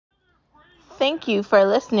thank you for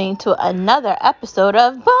listening to another episode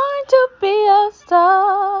of Born to Be a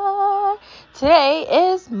Star.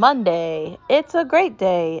 Today is Monday. It's a great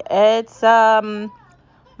day. It's Monday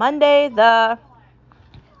the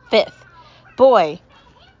 5th. Boy,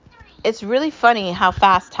 it's really funny how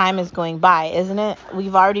fast time is going by, isn't it?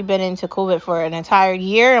 We've already been into COVID for an entire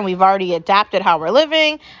year, and we've already adapted how we're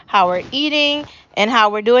living, how we're eating, and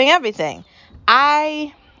how we're doing everything.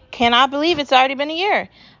 I cannot believe it's already been a year.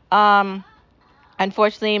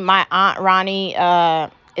 Unfortunately, my Aunt Ronnie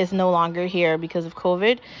is no longer here because of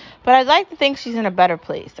COVID, but I'd like to think she's in a better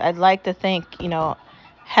place. I'd like to think,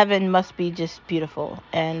 heaven must be just beautiful,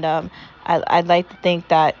 and I'd like to think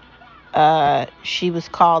that she was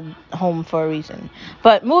called home for a reason.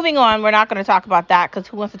 But moving on, we're not going to talk about that because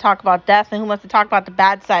who wants to talk about death and who wants to talk about the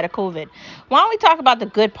bad side of COVID? Why don't we talk about the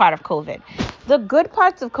good part of COVID? The good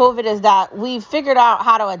parts of COVID is that we've figured out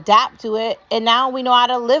how to adapt to it, and now we know how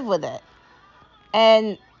to live with it.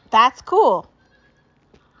 And that's cool.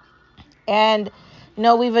 And,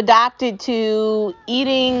 we've adapted to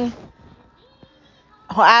eating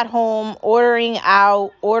at home, ordering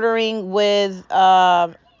out, ordering with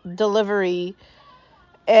delivery,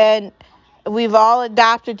 and we've all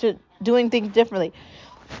adapted to doing things differently.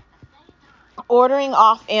 Ordering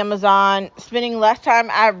off Amazon, spending less time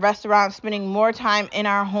at restaurants, spending more time in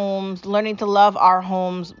our homes, learning to love our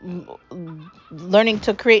homes, learning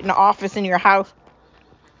to create an office in your house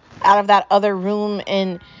out of that other room,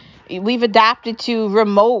 and we've adapted to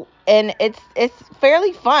remote, and it's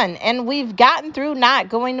fairly fun, and we've gotten through not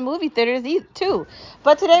going to movie theaters too.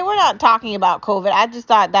 But today we're not talking about COVID. I just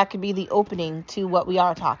thought that could be the opening to what we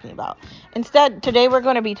are talking about. Instead, today we're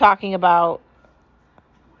going to be talking about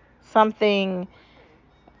something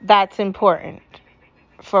that's important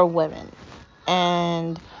for women,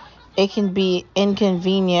 and it can be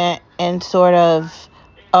inconvenient and sort of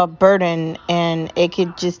a burden, and it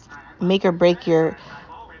could just make or break your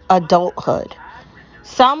adulthood.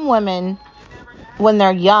 Some women, when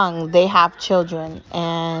they're young, they have children,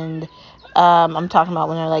 and I'm talking about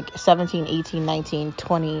when they're like 17, 18, 19,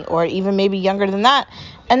 20, or even maybe younger than that.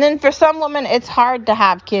 And then for some women, it's hard to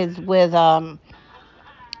have kids with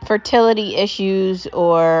fertility issues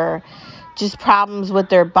or just problems with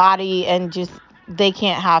their body, and just they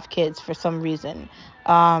can't have kids for some reason.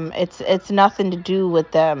 It's nothing to do with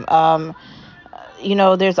them.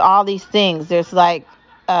 There's all these things. There's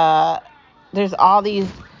all these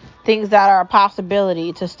things that are a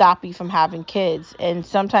possibility to stop you from having kids, and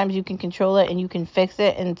sometimes you can control it and you can fix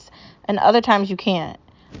it, and other times you can't.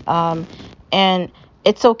 And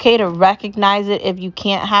it's okay to recognize it if you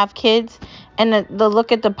can't have kids, and the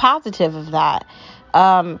look at the positive of that.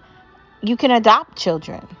 You can adopt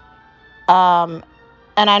children.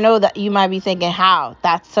 And I know that you might be thinking, how?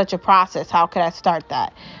 That's such a process. How could I start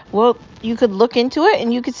that? Well, you could look into it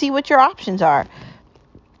and you could see what your options are.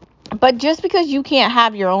 But just because you can't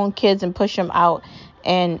have your own kids and push them out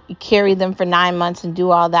and carry them for 9 months and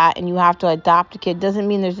do all that, and you have to adopt a kid, doesn't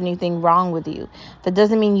mean there's anything wrong with you. That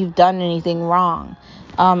doesn't mean you've done anything wrong.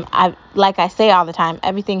 Like I say all the time,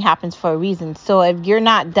 everything happens for a reason. So if you're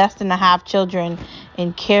not destined to have children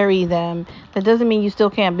and carry them, that doesn't mean you still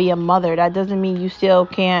can't be a mother. That doesn't mean you still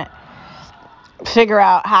can't figure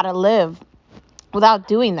out how to live without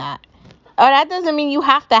doing that. That doesn't mean you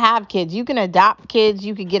have to have kids. You can adopt kids.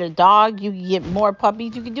 You could get a dog. You could get more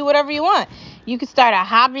puppies. You could do whatever you want. You could start a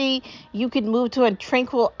hobby. You could move to a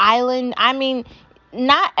tranquil island. I mean,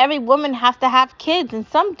 not every woman has to have kids, and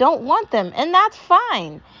some don't want them, and that's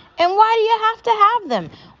fine. And why do you have to have them?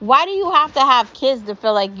 Why do you have to have kids to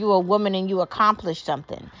feel like you're a woman and you accomplished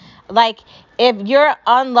something? Like, if you're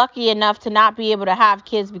unlucky enough to not be able to have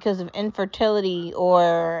kids because of infertility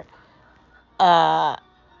or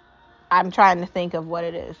I'm trying to think of what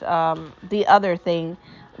it is. The other thing,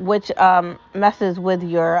 which messes with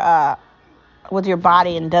your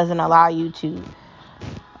body and doesn't allow you to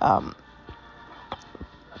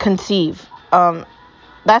conceive.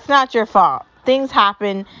 That's not your fault. Things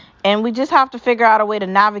happen, and we just have to figure out a way to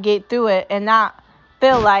navigate through it and not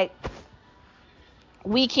feel like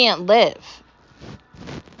we can't live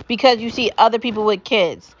because you see other people with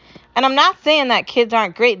kids. And I'm not saying that kids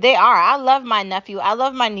aren't great. They are. I love my nephew. I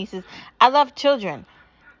love my nieces. I love children.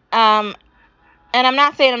 And I'm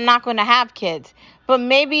not saying I'm not going to have kids, but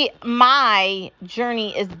maybe my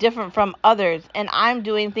journey is different from others, and I'm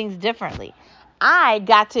doing things differently. I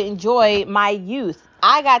got to enjoy my youth.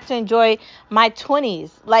 I got to enjoy my 20s.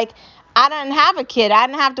 Like, I didn't have a kid. I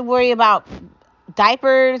didn't have to worry about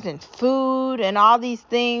diapers and food and all these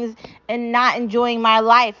things and not enjoying my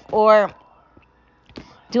life or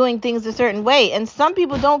doing things a certain way. And some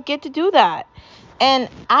people don't get to do that. And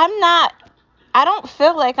I'm not I don't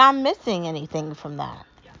feel like I'm missing anything from that.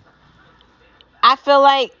 I feel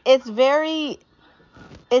like it's very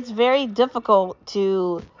difficult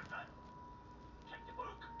to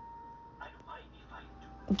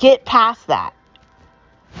get past that.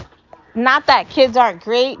 Not that kids aren't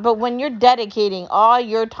great, but when you're dedicating all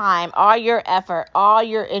your time, all your effort, all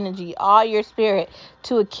your energy, all your spirit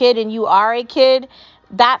to a kid and you are a kid,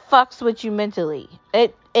 that fucks with you mentally.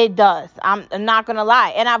 It does. I'm not gonna lie,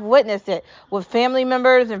 and I've witnessed it with family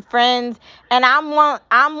members and friends, and I'm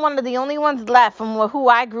one of the only ones left from who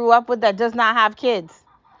I grew up with that does not have kids.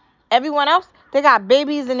 Everyone else, they got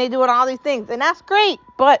babies and they doing all these things, and that's great.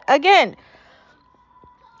 But again,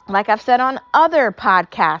 like I've said on other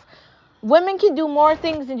podcasts, women can do more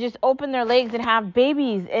things than just open their legs and have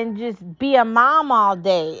babies and just be a mom all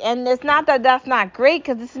day. And it's not that that's not great,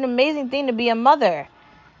 because it's an amazing thing to be a mother.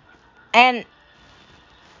 And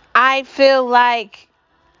I feel like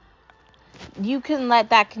you can let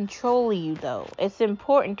that control you, though. It's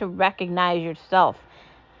important to recognize yourself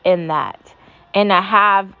in that and to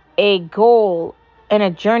have a goal and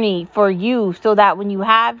a journey for you, so that when you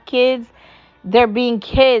have kids, they're being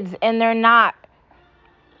kids and they're not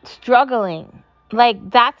struggling.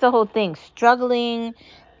 Like, that's the whole thing. Struggling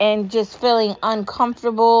and just feeling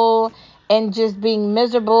uncomfortable and just being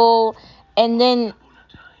miserable and then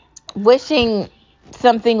wishing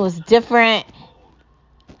something was different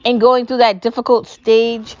and going through that difficult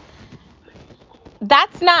stage.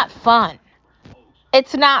 That's not fun.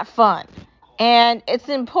 It's not fun. And it's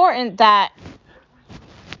important that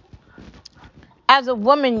as a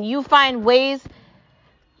woman, you find ways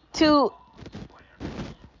to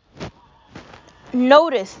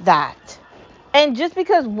notice that. And just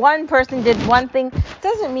because one person did one thing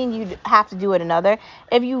doesn't mean you have to do it another.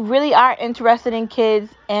 If you really are interested in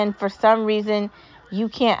kids and for some reason you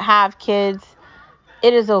can't have kids,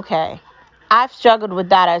 it is okay. I've struggled with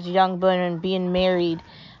that as a young woman, being married,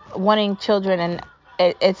 wanting children, and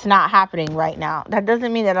it's not happening right now. That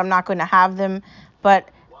doesn't mean that I'm not going to have them, but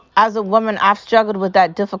as a woman, I've struggled with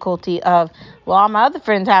that difficulty of, well, all my other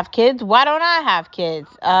friends have kids. Why don't I have kids?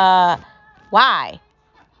 Why?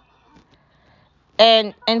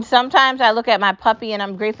 And sometimes I look at my puppy and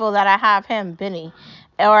I'm grateful that I have him, Benny.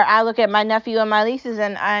 Or I look at my nephew and my nieces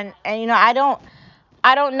and I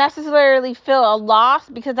don't necessarily feel a loss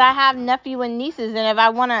because I have nephew and nieces, and if I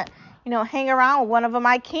want to, hang around with one of them,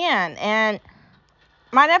 I can. And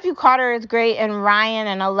my nephew Carter is great, and Ryan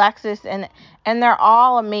and Alexis, and they're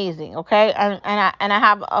all amazing, okay? And I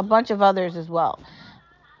have a bunch of others as well.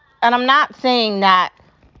 And I'm not saying that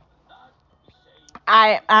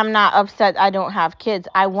I'm not upset I don't have kids.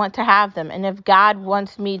 I want to have them. And if God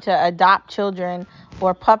wants me to adopt children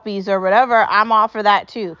or puppies or whatever, I'm all for that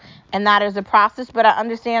too. And that is a process, but I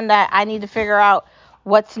understand that I need to figure out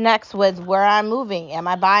what's next with where I'm moving. Am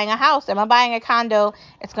I buying a house? Am I buying a condo?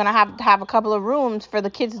 It's going to have a couple of rooms for the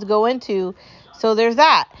kids to go into. So there's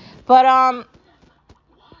that. But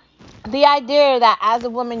the idea that as a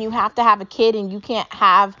woman you have to have a kid and you can't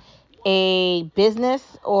have a business,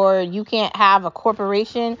 or you can't have a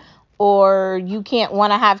corporation, or you can't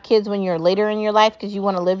want to have kids when you're later in your life because you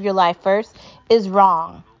want to live your life first, is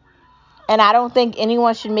wrong. And I don't think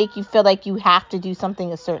anyone should make you feel like you have to do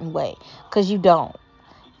something a certain way, because you don't.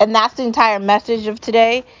 And that's the entire message of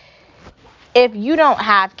today. If you don't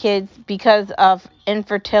have kids because of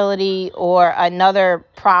infertility or another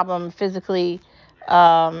problem physically,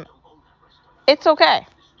 um, it's okay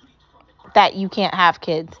that you can't have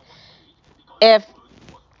kids. If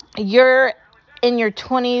you're in your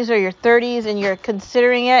 20s or your 30s and you're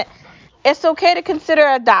considering it, it's okay to consider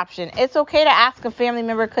adoption. It's okay to ask a family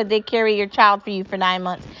member, could they carry your child for you for 9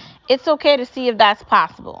 months? It's okay to see if that's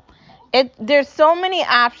possible. There's so many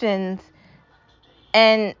options,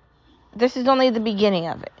 and this is only the beginning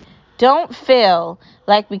of it. Don't feel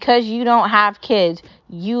like because you don't have kids,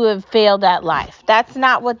 you have failed at life. That's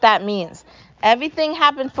not what that means. Everything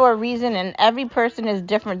happens for a reason, and every person is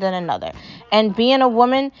different than another. And being a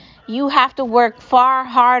woman, you have to work far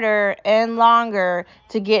harder and longer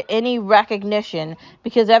to get any recognition,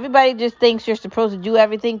 because everybody just thinks you're supposed to do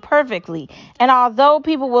everything perfectly. And although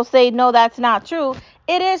people will say, no, that's not true,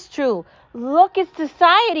 it is true. Look at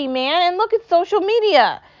society, man, and look at social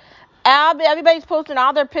media. Everybody's posting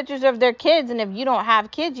all their pictures of their kids, and if you don't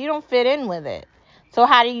have kids, you don't fit in with it. So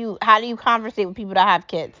how do you conversate with people that have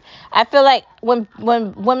kids? I feel like when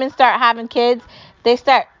women start having kids, they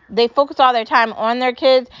focus all their time on their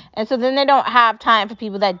kids, and so then they don't have time for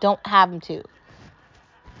people that don't have them too.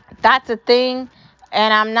 That's a thing,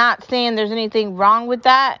 and I'm not saying there's anything wrong with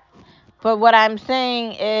that, but what I'm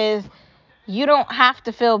saying is you don't have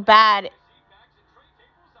to feel bad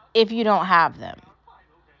if you don't have them.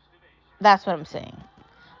 That's what I'm saying.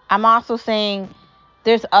 I'm also saying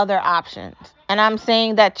there's other options. And I'm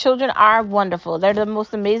saying that children are wonderful. They're the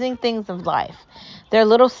most amazing things of life. Their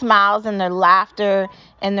little smiles and their laughter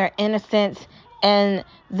and their innocence and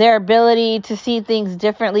their ability to see things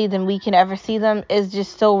differently than we can ever see them is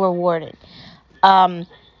just so rewarding. Um,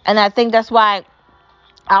 and I think that's why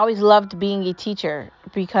I always loved being a teacher,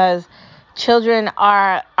 because children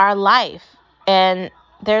are our life, and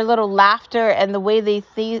their little laughter and the way they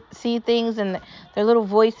see things, and their little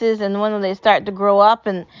voices, and when they start to grow up,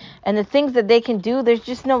 and the things that they can do, there's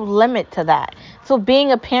just no limit to that. So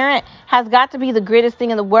being a parent has got to be the greatest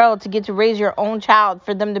thing in the world, to get to raise your own child,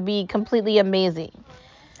 for them to be completely amazing.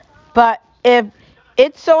 But if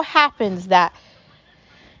it so happens that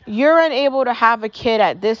you're unable to have a kid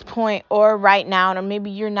at this point or right now, or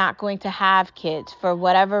maybe you're not going to have kids for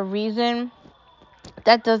whatever reason,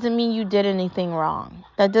 that doesn't mean you did anything wrong.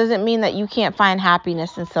 That doesn't mean that you can't find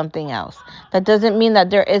happiness in something else. That doesn't mean that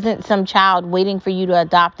there isn't some child waiting for you to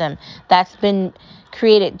adopt them that's been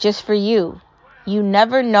created just for you. You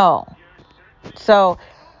never know. So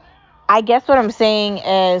I guess what I'm saying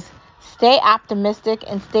is, stay optimistic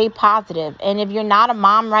and stay positive. And if you're not a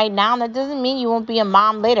mom right now, that doesn't mean you won't be a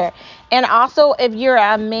mom later. And also, if you're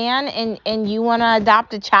a man and you want to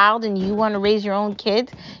adopt a child and you want to raise your own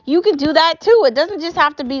kids, you can do that too. It doesn't just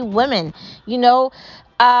have to be women. You know,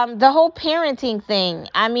 the whole parenting thing.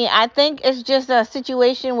 I mean, I think it's just a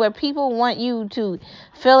situation where people want you to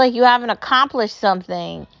feel like you haven't accomplished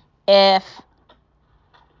something if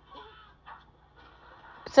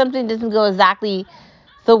something doesn't go exactly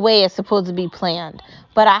the way it's supposed to be planned.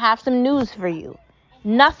 But I have some news for you.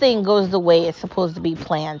 Nothing goes the way it's supposed to be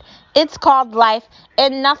planned. It's called life,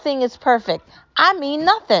 and nothing is perfect. I mean,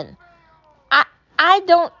 nothing. I I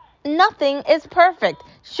don't Nothing is perfect.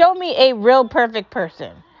 Show me a real perfect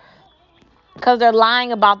person, cuz they're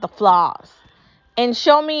lying about the flaws. And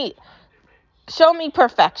show me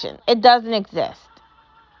perfection. It doesn't exist.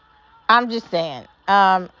 I'm just saying.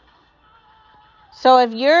 So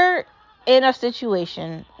if you're in a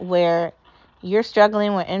situation where you're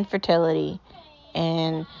struggling with infertility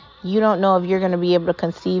and you don't know if you're going to be able to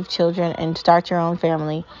conceive children and start your own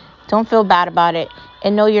family, don't feel bad about it,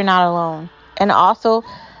 and know you're not alone. And also,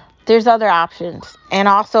 there's other options. And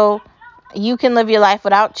also, you can live your life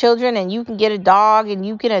without children, and you can get a dog, and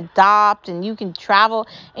you can adopt, and you can travel,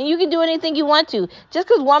 and you can do anything you want to. Just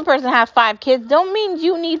because one person has 5 kids don't mean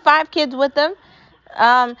you need 5 kids with them.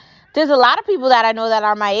 Um, there's a lot of people that I know that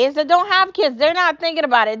are my age that don't have kids. They're not thinking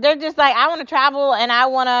about it. They're just like, I want to travel and I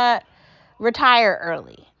want to retire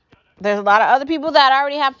early. There's a lot of other people that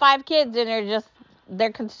already have 5 kids and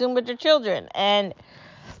they're consumed with their children. And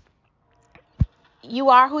you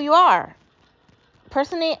are who you are.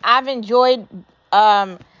 Personally, I've enjoyed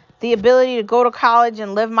um, the ability to go to college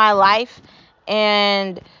and live my life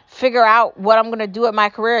and figure out what I'm going to do at my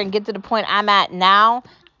career and get to the point I'm at now.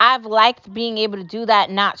 I've liked being able to do that,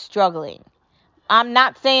 not struggling. I'm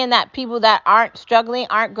not saying that people that aren't struggling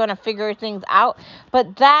aren't going to figure things out,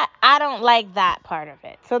 but that I don't like that part of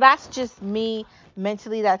it. So that's just me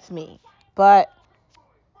mentally, that's me. But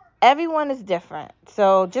everyone is different.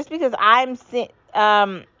 So just because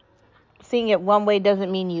seeing it one way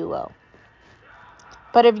doesn't mean you will.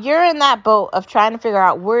 But if you're in that boat of trying to figure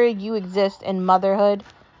out where you exist in motherhood,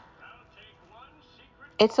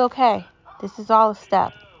 it's okay. This is all a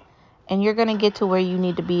step. And you're going to get to where you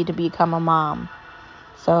need to be to become a mom.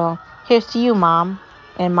 So here's to you, mom,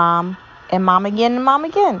 and mom, and mom again, and mom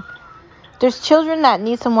again. There's children that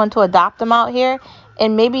need someone to adopt them out here.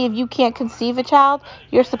 And maybe if you can't conceive a child,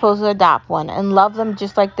 you're supposed to adopt one and love them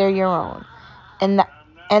just like they're your own. And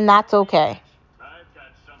that's okay.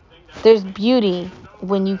 There's beauty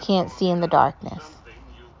when you can't see in the darkness.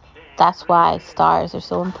 That's why stars are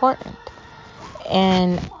so important.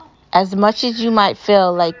 And as much as you might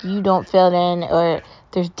feel like you don't fit in, or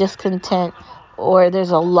there's discontent, or there's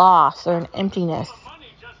a loss or an emptiness,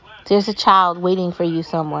 there's a child waiting for you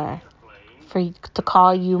somewhere for you to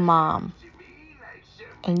call you mom.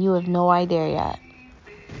 And you have no idea yet.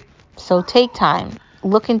 So take time.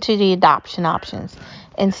 Look into the adoption options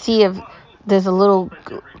and see if there's a little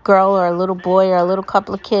girl or a little boy or a little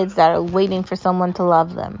couple of kids that are waiting for someone to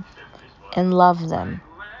love them and love them.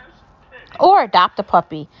 Or adopt a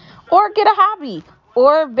puppy. Or get a hobby.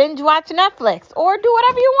 Or binge watch Netflix. Or do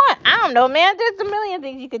whatever you want. I don't know, man. There's a million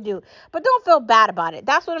things you could do. But don't feel bad about it.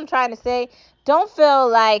 That's what I'm trying to say. Don't feel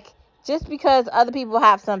like just because other people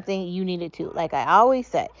have something, you need it too. Like I always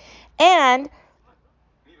say. And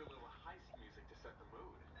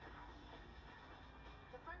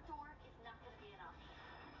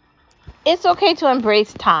It's okay to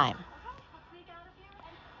embrace time.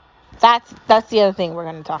 That's the other thing we're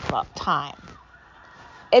going to talk about, time.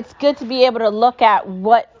 It's good to be able to look at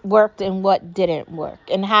what worked and what didn't work,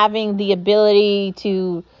 and having the ability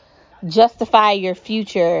to justify your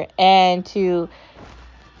future and to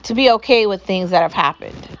be okay with things that have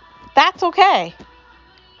happened. That's okay.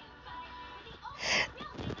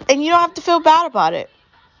 And you don't have to feel bad about it.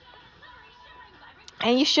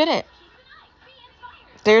 And you shouldn't.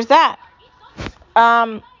 There's that.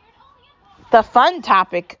 The fun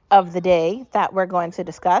topic of the day that we're going to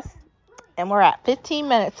discuss, and we're at 15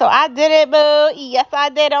 minutes. So I did it, boo. Yes, I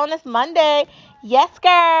did on this Monday. Yes,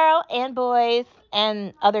 girl, and boys,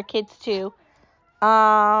 and other kids too.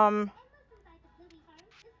 Time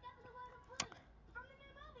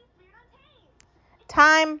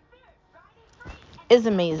is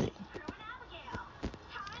amazing.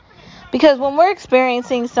 Because when we're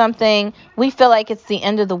experiencing something, we feel like it's the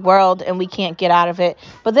end of the world and we can't get out of it.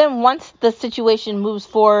 But then once the situation moves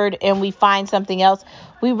forward and we find something else,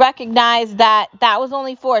 we recognize that that was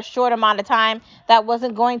only for a short amount of time. That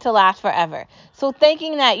wasn't going to last forever. So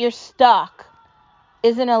thinking that you're stuck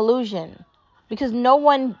is an illusion, because no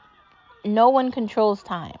one controls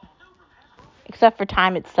time except for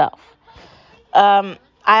time itself.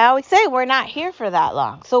 I always say we're not here for that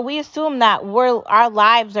long. So we assume that our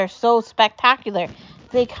lives are so spectacular.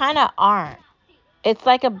 They kind of aren't. It's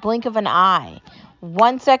like a blink of an eye.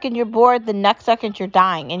 1 second you're bored, the next second you're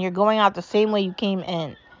dying, and you're going out the same way you came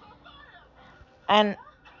in. And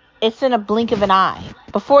it's in a blink of an eye.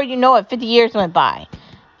 Before you know it, 50 years went by.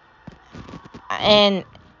 And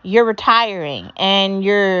you're retiring, and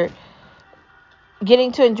you're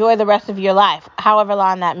getting to enjoy the rest of your life, however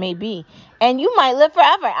long that may be. And you might live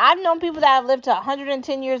forever. I've known people that have lived to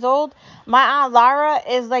 110 years old. My Aunt Laura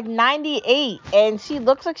is like 98, and she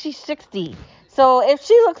looks like she's 60. So if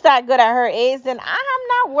she looks that good at her age, then I'm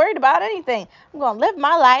not worried about anything. I'm going to live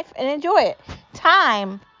my life and enjoy it.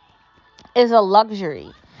 Time is a luxury,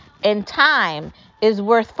 and time is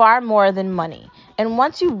worth far more than money. And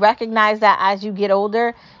once you recognize that as you get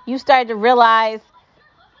older, you start to realize,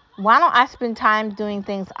 why don't I spend time doing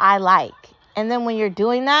things I like? And then when you're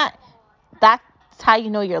doing that, that's how you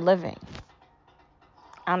know you're living.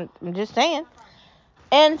 I'm just saying.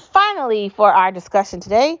 And finally, for our discussion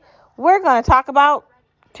today, we're going to talk about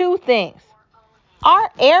two things. Are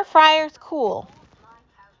air fryers cool?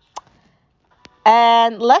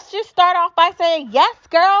 And let's just start off by saying, yes,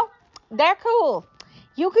 girl, they're cool.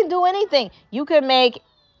 You can do anything. You can make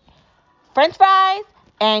French fries,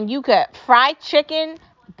 and you could fry chicken,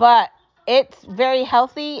 but it's very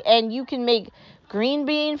healthy. And you can make green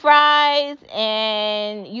bean fries,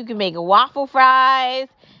 and you can make waffle fries,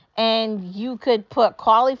 and you could put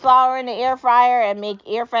cauliflower in the air fryer and make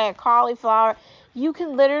air fryer cauliflower. You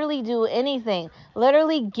can literally do anything.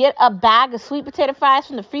 Literally get a bag of sweet potato fries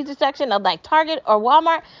from the freezer section of like Target or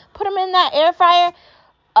Walmart, put them in that air fryer.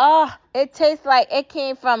 Oh, it tastes like it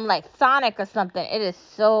came from like Sonic or something. It is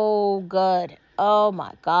so good. Oh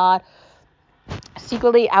my God.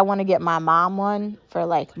 Secretly, I want to get my mom one for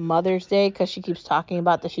like Mother's Day, because she keeps talking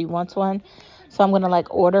about that she wants one. So I'm going to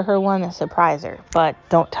like order her one and surprise her. But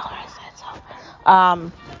don't tell her I said so.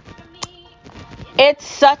 It's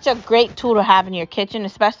such a great tool to have in your kitchen,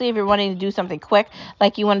 especially if you're wanting to do something quick,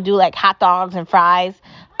 like you want to do like hot dogs and fries.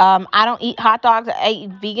 I don't eat hot dogs. I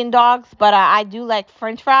eat vegan dogs, but I do like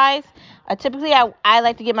French fries. Typically, I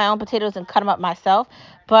like to get my own potatoes and cut them up myself.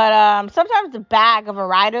 But sometimes the bag of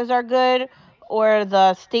Riders are good, or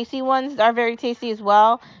the Stacy ones are very tasty as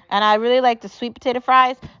well. And I really like the sweet potato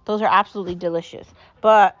fries. Those are absolutely delicious.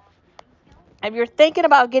 But if you're thinking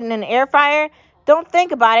about getting an air fryer, don't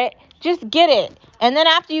think about it. Just get it. And then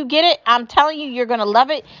after you get it, I'm telling you, you're going to love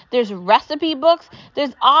it. There's recipe books.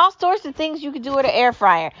 There's all sorts of things you can do with an air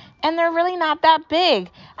fryer. And they're really not that big.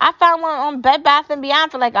 I found one on Bed Bath &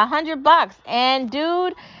 Beyond for like $100. And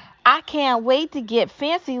dude, I can't wait to get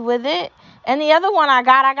fancy with it. And the other one I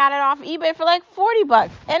got it off eBay for like $40.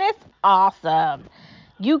 And it's awesome.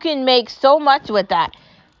 You can make so much with that.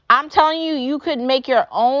 I'm telling you, you could make your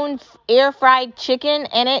own air fried chicken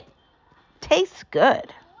and it tastes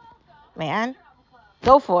good, man.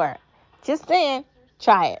 Go for it. Just saying,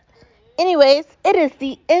 try it. Anyways, it is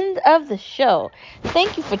the end of the show.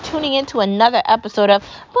 Thank you for tuning in to another episode of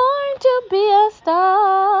Born to Be a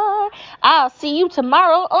Star. I'll see you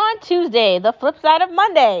tomorrow on Tuesday, the flip side of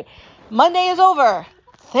Monday. Monday is over.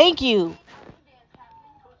 Thank you,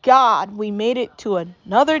 God, we made it to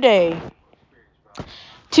another day.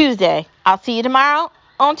 Tuesday. I'll see you tomorrow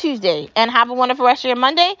on Tuesday. And have a wonderful rest of your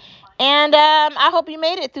Monday. And I hope you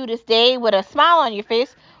made it through this day with a smile on your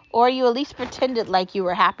face, or you at least pretended like you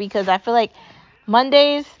were happy, because I feel like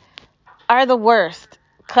Mondays are the worst,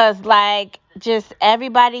 because like just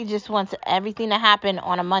everybody just wants everything to happen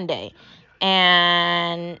on a Monday,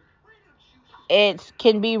 and it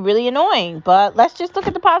can be really annoying. But let's just look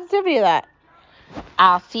at the positivity of that.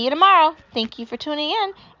 I'll see you tomorrow. Thank you for tuning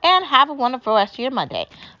in, and have a wonderful rest of your Monday.